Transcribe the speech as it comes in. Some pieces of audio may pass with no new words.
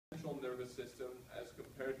nervous system as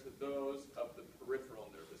compared to those of the peripheral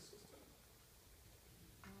nervous system?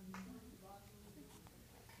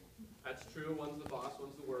 That's true. One's the boss,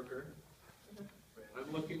 one's the worker.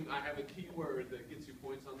 I'm looking, I have a key word that gets you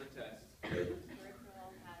points on the test.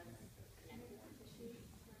 Peripheral has connective tissue.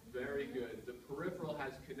 Very good. The peripheral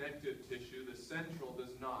has connective tissue, the central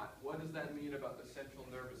does not. What does that mean about the central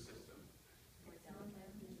nervous system? More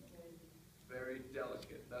delicate. Very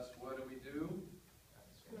delicate. Thus, what do we do?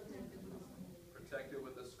 Protect it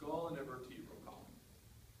with a skull and a vertebral column.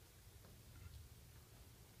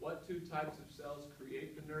 What two types of cells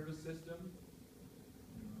create the nervous system?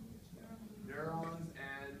 Neurons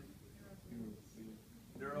and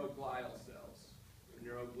neuroglial cells, or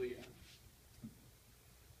neuroglia.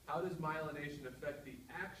 How does myelination affect the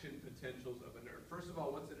action potentials of a nerve? First of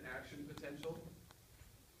all, what's an action potential?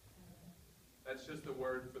 That's just a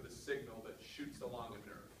word for the signal that shoots along a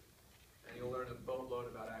nerve. And you'll learn a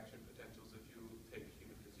boatload about action potentials if you take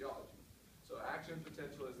human physiology. So action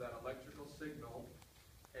potential is that electrical signal,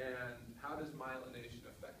 and how does myelination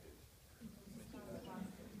affect it?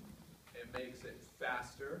 It makes it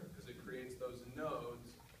faster because it creates those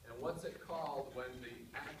nodes. And what's it called when the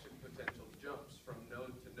action potential jumps from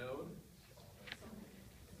node to node?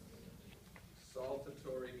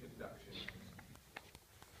 Saltatory conduction.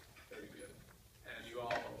 Very good. And you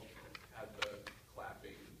all had the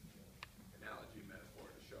clapping analogy metaphor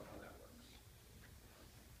to show how that works.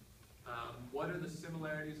 What are the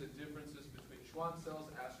similarities and differences between Schwann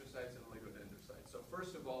cells, astrocytes, and oligodendrocytes? So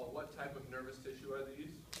first of all, what type of nervous tissue are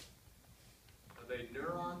these? Are they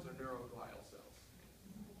neurons or neuroglial cells?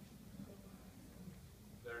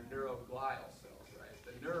 They're neuroglial cells, right?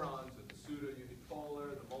 The neurons are the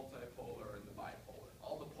pseudo-unipolar, the multipolar, and the bipolar.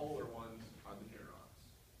 All the polar ones are the neurons.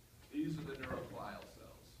 These are the neuroglial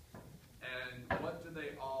cells. And what do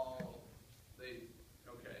they all,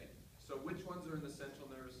 okay. So which ones are in the central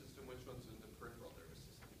nervous system? Which ones are in the peripheral nervous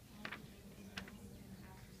system?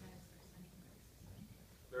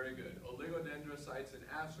 Very good. Oligodendrocytes and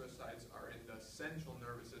astrocytes are in the central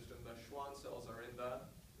nervous system. The Schwann cells are in the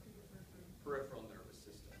peripheral nervous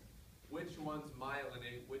system. Which ones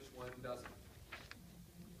myelinate, which one doesn't?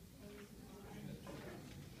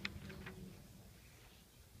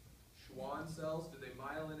 Schwann cells, do they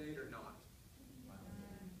myelinate or not?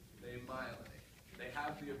 They myelinate. They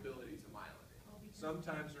have the ability to myelinate.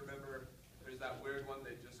 Sometimes, remember, there's that weird one,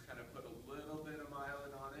 they just kind of put a little bit of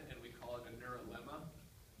myelin on it, and we call it a neurolemma.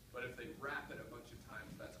 But if they wrap it a bunch of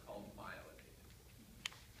times, that's called myelinated.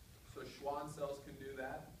 So Schwann cells can do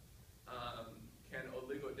that. Can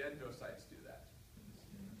oligodendrocytes do that?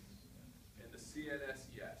 In the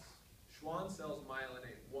CNS, yes. Schwann cells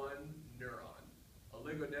myelinate one neuron.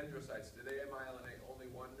 Oligodendrocytes, do they myelinate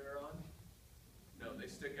only one neuron? No,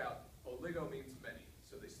 they stick out. Oligo means many.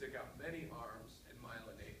 So they stick out many arms and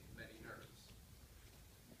myelinate many nerves.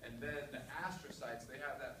 And then the astrocytes, they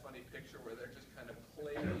have that funny picture where they're just kind of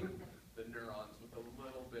plating the neurons with a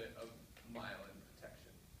little bit of myelin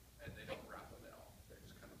protection. And they don't wrap them at all. They're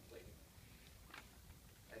just kind of plating.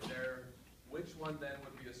 And which one then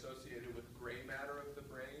would be associated with gray matter of the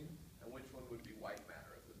brain, and which one would be white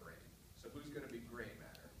matter of the brain? So who's going to be gray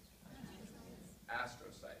matter?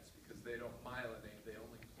 Astrocytes, because they don't myelinate, they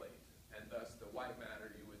only plate. And thus the white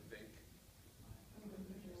matter, you would think,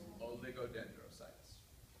 oligodendrocytes.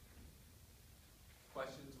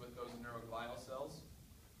 Questions with those neuroglial cells?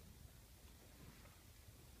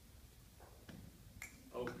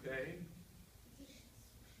 Okay.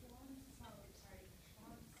 Schwann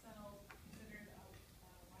cell considered white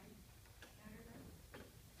matter?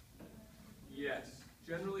 Yes.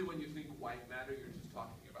 Generally, when you think white matter, you're just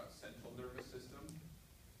talking about central nervous system.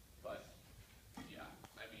 But, yeah,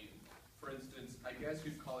 I mean, for instance, I guess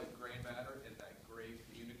you'd call it gray matter in that gray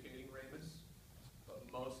communicating ramus. But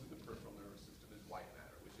most of the peripheral nervous system is white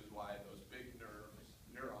matter, which is why those big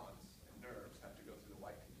neurons and nerves have to go through the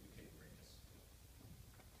white communicating ramus.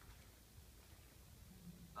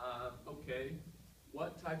 Okay.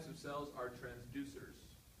 What types of cells are transducers?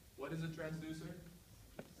 What is a transducer?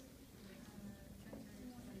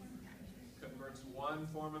 Converts one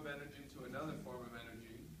form of energy to another form of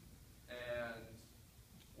energy. And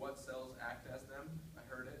what cells act as them? I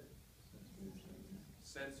heard it.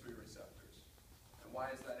 Sensory receptors. And why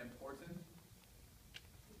is that important?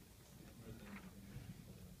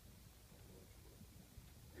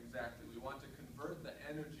 Exactly. We want to convert the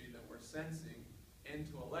energy that we're sensing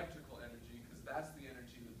into electrical energy because that's the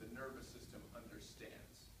energy that the nervous system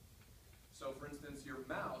understands. So for instance, your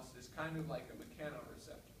mouse is kind of like a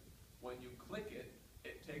mechanoreceptor. When you click it,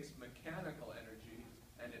 it takes mechanical energy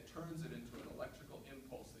and it turns it into an electrical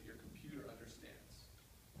impulse that your computer understands.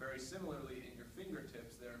 Very Very similarly, in your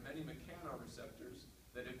fingertips, there are many mechanoreceptors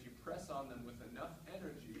that if you press on them with enough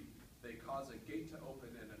energy, they cause a gate to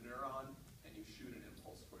open in a neuron, and you shoot an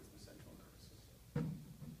impulse towards the central nervous system.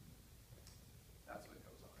 That's what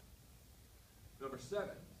goes on. Number 7.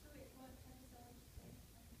 So wait, what type of cell did you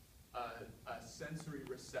say? A sensory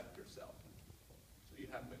receptor cell. So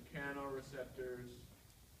you have mechanoreceptors,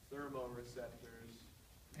 thermoreceptors,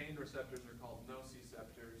 pain receptors are called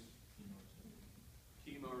nociceptors,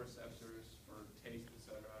 chemoreceptors for taste,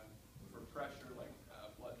 etc. For pressure, like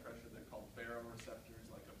blood pressure, they're called baroreceptors,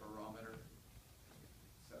 like a barometer,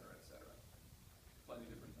 etc., etc. Plenty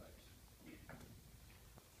of different types.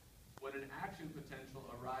 When an action potential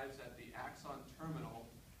arrives at the axon terminal,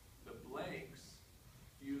 the blanks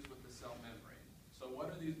fuse with the cell membrane. So what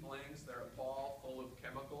are these blanks? They're a ball full of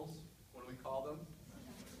chemicals. What do we call them?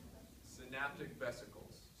 Synaptic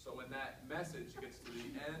vesicles. So when that message gets to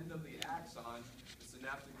the end of the axon, the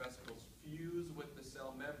synaptic vesicles fuse with the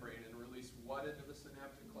cell membrane and release what into the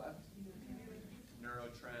synaptic cleft?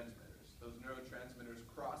 Neurotransmitters. Those neurotransmitters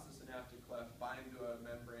cross the synaptic cleft, bind to a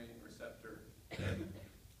membrane receptor, and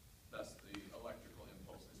thus the electrical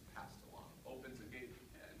impulse is passed along. Opens a gate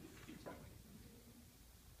and keeps going.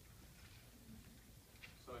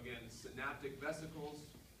 So again, synaptic vesicles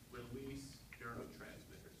release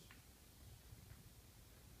neurotransmitters.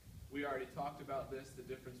 We already talked about this, the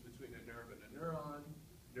difference between a nerve and a neuron.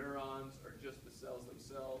 Neurons are just the cells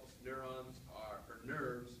themselves. Nerves are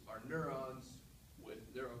neurons with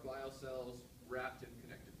neuroglial cells wrapped in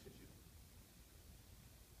connective tissue.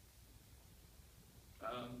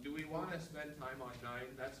 Do we want to spend time on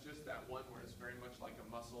 9? That's just that one where it's very much like a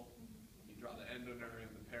muscle. You draw the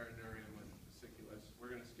endoneurium, the perineurium, and the fasciculus. We're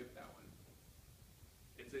going to skip that one.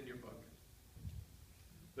 It's in your book.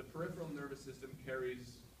 The peripheral nervous system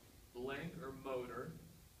carries blank or motor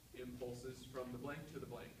impulses from the blank to the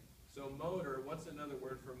blank. So motor, what's another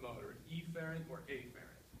word for motor? Efferent or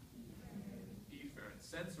afferent? Efferent.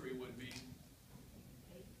 Sensory would be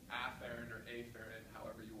afferent or afferent,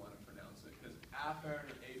 however you want to pronounce it. Because afferent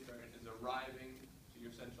or afferent is arriving to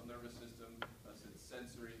your central nervous system, thus it's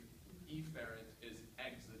sensory. Efferent is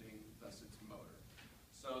exiting, thus it's motor.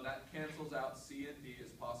 So that cancels out C and D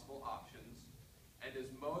as possible options. And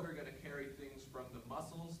is motor going to carry things from the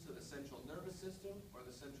muscles to the central nervous system, or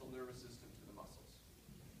the central nervous system to the muscles?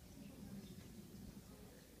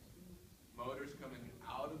 Motor's coming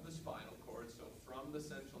out of the spinal cord, so from the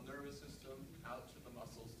central nervous system out to the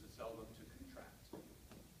muscles to tell them to contract.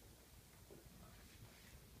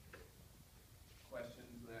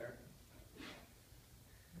 Questions there?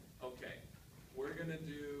 Okay,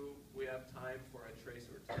 we have time for a trace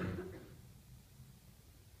or two.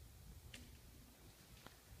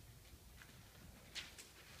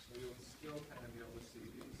 So you'll still kind of be able to see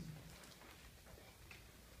these.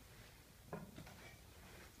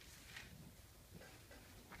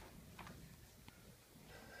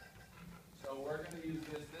 So we're going to use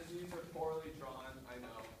this. These are poorly drawn, I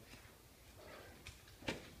know.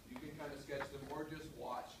 You can kind of sketch them or just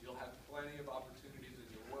watch. You'll have plenty of opportunities in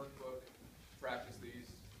your workbook to practice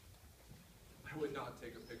these. I would not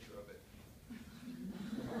take a picture of it.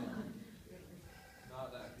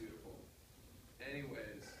 Not that beautiful.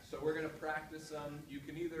 Anyways, so we're going to practice some. You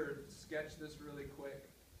can either sketch this really quick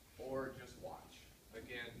or just watch.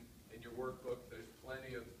 Again, in your workbook, there's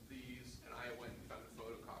plenty of these, and I went and found a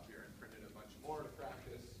photocopier and printed a bunch more to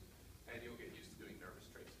practice, and you'll get used to doing nervous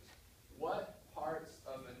traces. What parts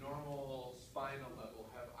of a normal spinal level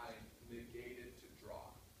have I negated to draw?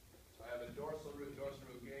 So I have a dorsal root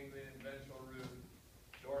ganglion, ventral root,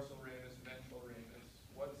 dorsal ramus, ventral ramus.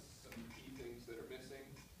 What's some key things that are missing?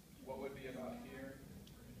 What would be about here?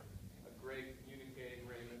 A gray communicating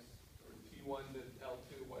ramus, or T1 to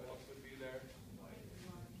L2, what else would be there?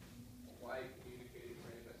 White communicating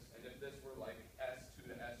ramus. And if this were like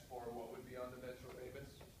S2 to S4, what would be on the ventral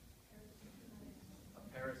ramus? A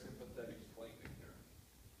parasympathetic splenic nerve.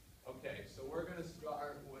 Okay, so we're going to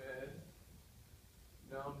start with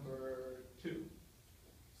number 2.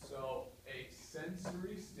 So a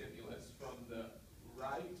sensory stimulus from the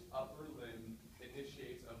right upper limb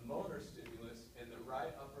initiates a motor stimulus in the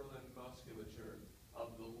right upper limb musculature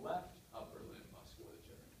of the left upper limb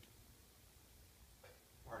musculature.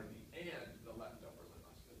 Pardon me, and the left upper limb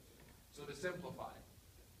musculature. So to simplify,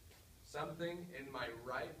 something in my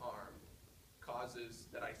right arm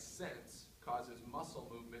that I sense causes muscle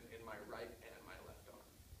movement in my right and my left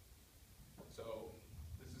arm. So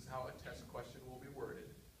this is how a test question will be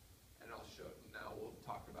worded, and I'll show it. Now we'll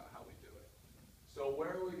talk about how we do it. So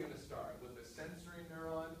where are we going to start? With a sensory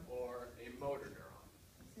neuron or a motor neuron?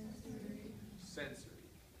 Sensory. Sensory.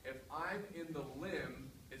 If I'm in the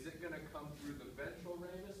limb, is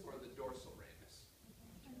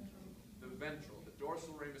ventral. The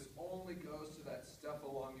dorsal ramus only goes to that stuff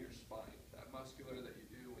along your spine, that muscular that you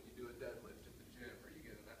do when you do a deadlift at the gym, or you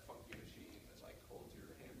get in that funky machine that like holds your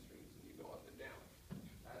hamstrings and you go up and down.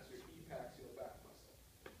 That's your epaxial back muscle.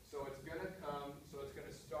 So it's going to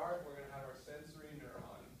start, we're going to have our sensory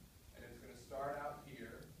neuron, and it's going to start out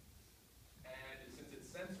here. And since it's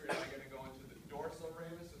sensory, am I going to go into the dorsal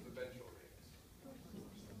ramus or the ventral ramus?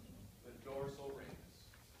 The dorsal ramus.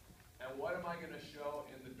 And what am I going to show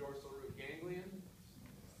in the dorsal root ganglion?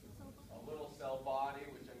 A little cell body,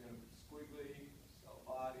 which I'm going to put squiggly, cell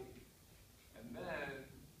body. And then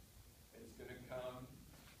it's going to come,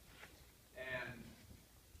 and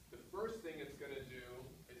the first thing it's going to do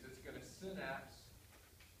is it's going to synapse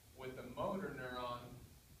with a motor neuron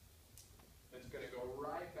that's going to go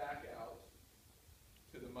right back out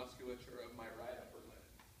to the musculature of my right upper limb,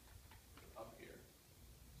 up here.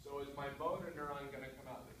 So is my motor neuron going to come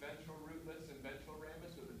out the ventral rootlets and ventral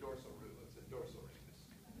ramus, or the dorsal rootlets and dorsal ramus?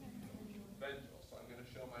 Ventral. So I'm going to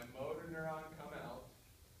show my motor neuron come out,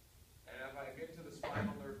 and if I get to the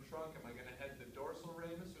spinal nerve trunk, am I going to head the dorsal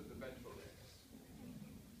ramus or the ventral ramus?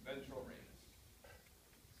 Ventral ramus.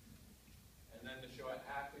 And then to show it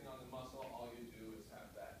acting on the muscle, all you do is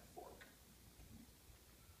have that fork.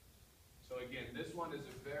 So again, this one is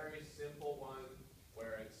a very simple one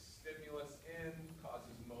where it's stimulus in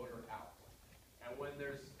causes motor out.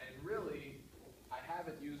 And really, I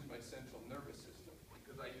haven't used my central nervous system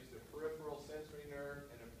because I used a peripheral sensory nerve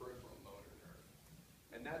and a peripheral motor nerve.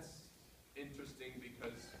 And that's interesting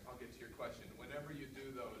because, I'll get to your question, whenever you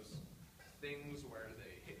do those things where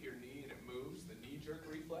they hit your knee and it moves, the knee jerk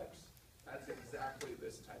reflex, that's exactly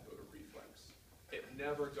this type of a reflex. It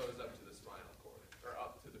never goes up to the spinal cord or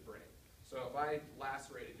up to the brain. So if I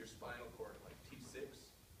lacerated your spinal cord like T6,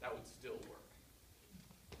 that would still work.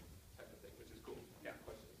 Type of thing, which is cool. Yeah,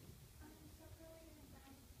 question? So earlier in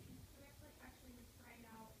that, do we have to actually just write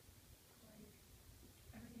out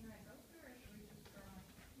everything that I go through, or should we just draw it?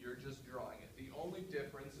 You're just drawing it. The only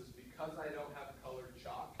difference is because I don't have colored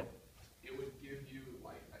chalk, it would give you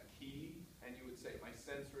like a key, and you would say my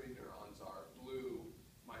sensory neurons are blue,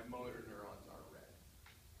 my motor neurons are red.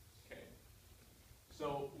 Okay.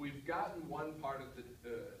 So we've gotten one part of the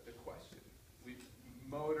question. We've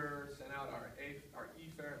sent out our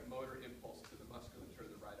efferent motor impulse to the musculature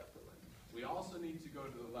of the right upper limb. We also need to go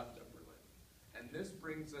to the left upper limb. And this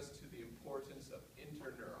brings us to the importance of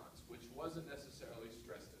interneurons, which wasn't necessarily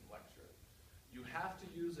stressed in lecture. You have to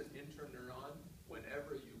use an interneuron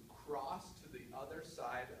whenever you cross to the other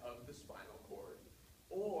side of the spinal cord,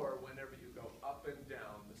 or whenever you go up and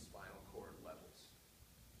down the spinal cord levels.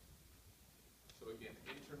 So again,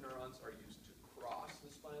 interneurons are used to cross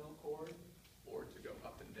the spinal cord or to go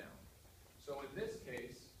up and down. So in this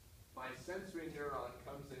case, my sensory neuron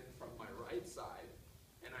comes in from my right side,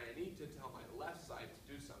 and I need to tell my left side to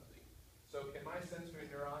do something. So can my sensory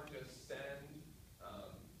neuron just send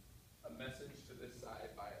a message to this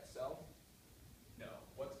side by itself? No.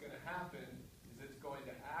 What's going to happen is it's going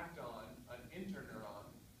to act on an interneuron,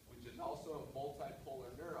 which is also a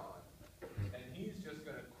multipolar neuron, and he's just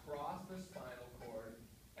going to cross the spinal cord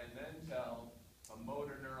and then tell a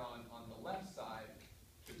motor neuron on the left side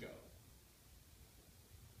to go.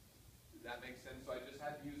 Does that make sense? So I just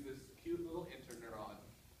had to use this cute little interneuron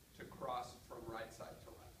to cross from right side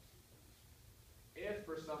to left. If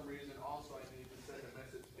for some reason also I need to send a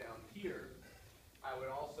message down here, I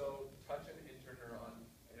would also touch an interneuron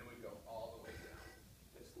and it would go all the way down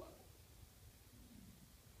this level.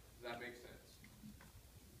 Does that make sense?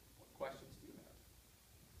 What questions do you have?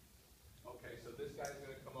 Okay, so this guy's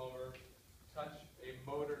going to come over, touch a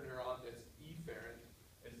motor neuron that's efferent.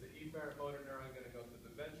 Is the efferent motor neuron going to go to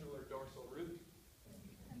the ventral or dorsal root?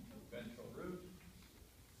 Ventral root.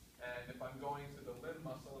 And if I'm going to the limb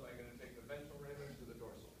muscle, am I going to take the ventral ramus or the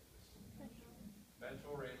dorsal ramus?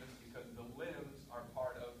 Ventral ramus, because the limbs are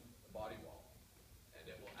part of the body wall, and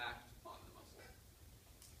it will act on the muscle.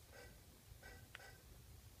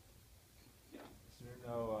 Yeah. Is there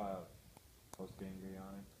no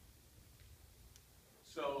postganglionic?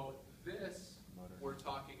 So this, Motor. we're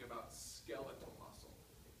talking about skeletal muscle.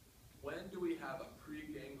 When do we have a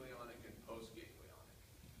preganglionic and postganglionic?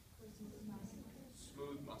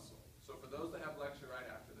 Smooth muscle. So for those that have lecture right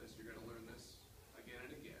after this, you're going to learn this again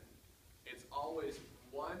and again. It's always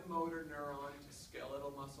one motor neuron to skeletal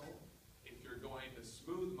muscle. If you're going to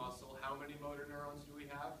smooth muscle, how many motor neurons do we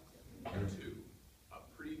have? 2.